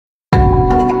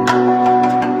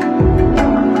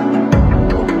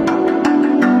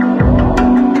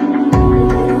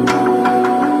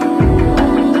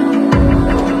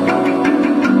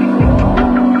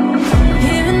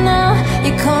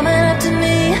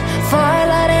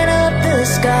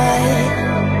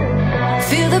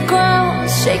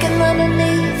shaking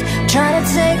underneath, trying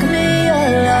to take me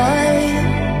alive.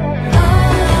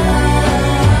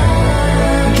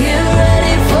 Get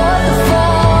ready for the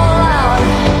fallout.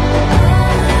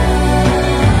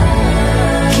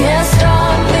 Can't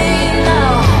stop me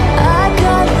now. I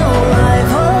got no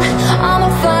rival. I'ma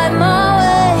fight my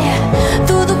way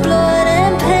through the blood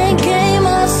and pain game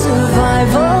of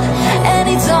survival.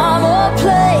 Any time or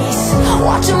place,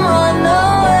 watch 'em run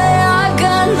away. I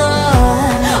got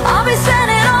none. I'll be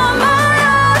standing on my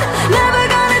own, never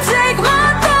gonna take my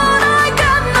throne. I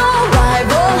got no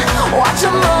rival. Watch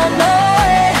 'em run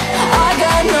away. I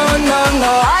got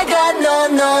no, I got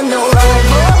no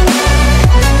rival.